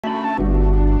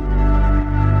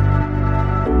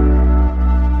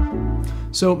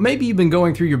So maybe you've been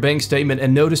going through your bank statement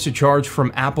and noticed a charge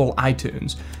from Apple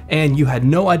iTunes, and you had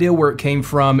no idea where it came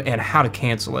from and how to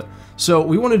cancel it. So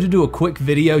we wanted to do a quick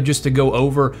video just to go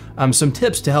over some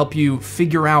tips to help you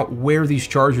figure out where these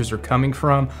charges are coming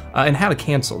from and how to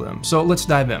cancel them. So let's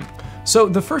dive in. So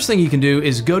the first thing you can do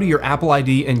is go to your Apple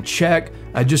ID and check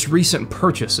just recent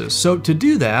purchases. So to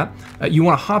do that, you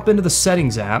want to hop into the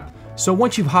Settings app. So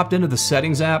once you've hopped into the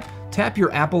Settings app, tap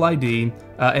your Apple ID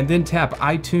and then tap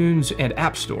iTunes and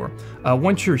App Store.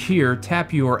 Once you're here,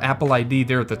 tap your Apple ID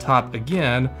there at the top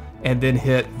again, and then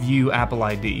hit View Apple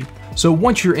ID. So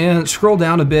once you're in, scroll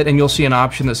down a bit and you'll see an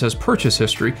option that says Purchase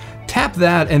History. Tap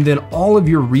that and then all of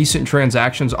your recent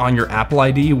transactions on your Apple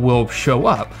ID will show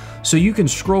up. So you can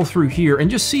scroll through here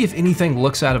and just see if anything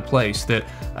looks out of place that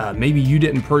maybe you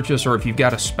didn't purchase, or if you've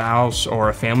got a spouse or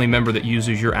a family member that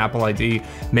uses your Apple ID,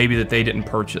 maybe that they didn't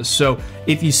purchase. So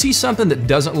if you see something that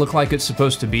doesn't look like it's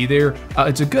supposed to be there,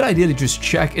 it's a good idea to just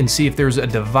check and see if there's a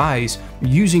device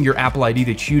using your Apple ID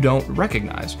that you don't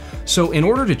recognize. So in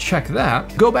order to check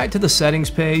that, go back to the settings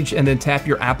page and then tap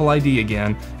your Apple ID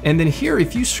again. And then here,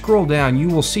 if you scroll down, you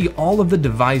will see all of the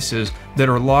devices that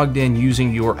are logged in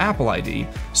using your Apple ID.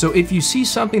 So if you see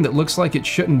something that looks like it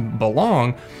shouldn't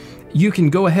belong, you can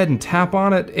go ahead and tap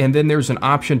on it, and then there's an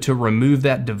option to remove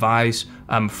that device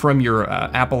from your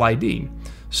Apple ID.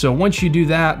 So once you do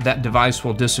that, that device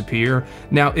will disappear.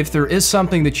 Now, if there is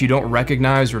something that you don't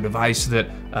recognize, or device that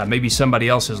maybe somebody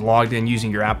else has logged in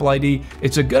using your Apple ID,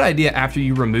 it's a good idea after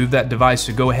you remove that device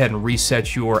to go ahead and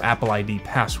reset your Apple ID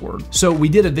password. So we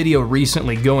did a video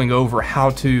recently going over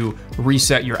how to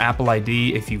reset your Apple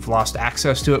ID if you've lost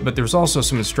access to it, but there's also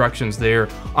some instructions there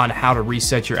on how to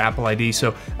reset your Apple ID.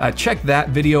 So check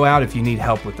that video out if you need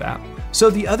help with that. So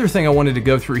the other thing I wanted to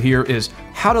go through here is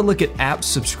how to look at app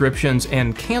subscriptions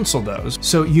and cancel those.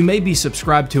 So you may be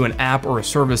subscribed to an app or a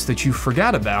service that you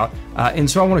forgot about, and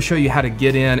so I want to show you how to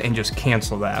get in and just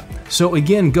cancel that. So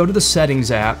again, go to the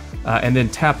Settings app and then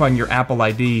tap on your Apple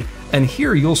ID, and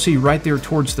here you'll see right there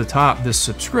towards the top this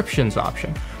subscriptions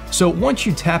option. So once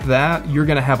you tap that, you're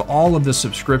going to have all of the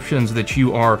subscriptions that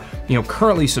you are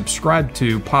currently subscribed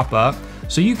to pop up.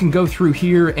 So you can go through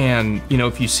here and,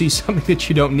 if you see something that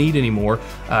you don't need anymore,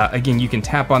 again, you can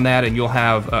tap on that and you'll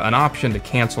have an option to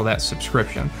cancel that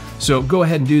subscription. So go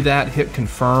ahead and do that, hit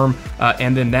confirm,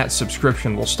 and then that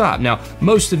subscription will stop. Now,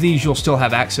 most of these you'll still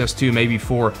have access to maybe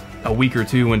for a week or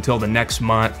two until the next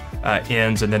month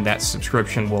ends, and then that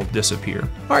subscription will disappear.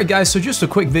 All right, guys, so just a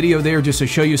quick video there just to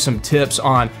show you some tips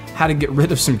on how to get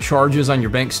rid of some charges on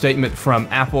your bank statement from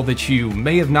Apple that you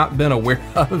may have not been aware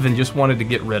of and just wanted to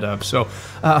get rid of. So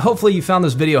hopefully you found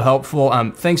this video helpful.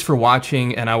 Thanks for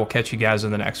watching, and I will catch you guys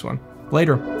in the next one.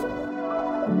 Later.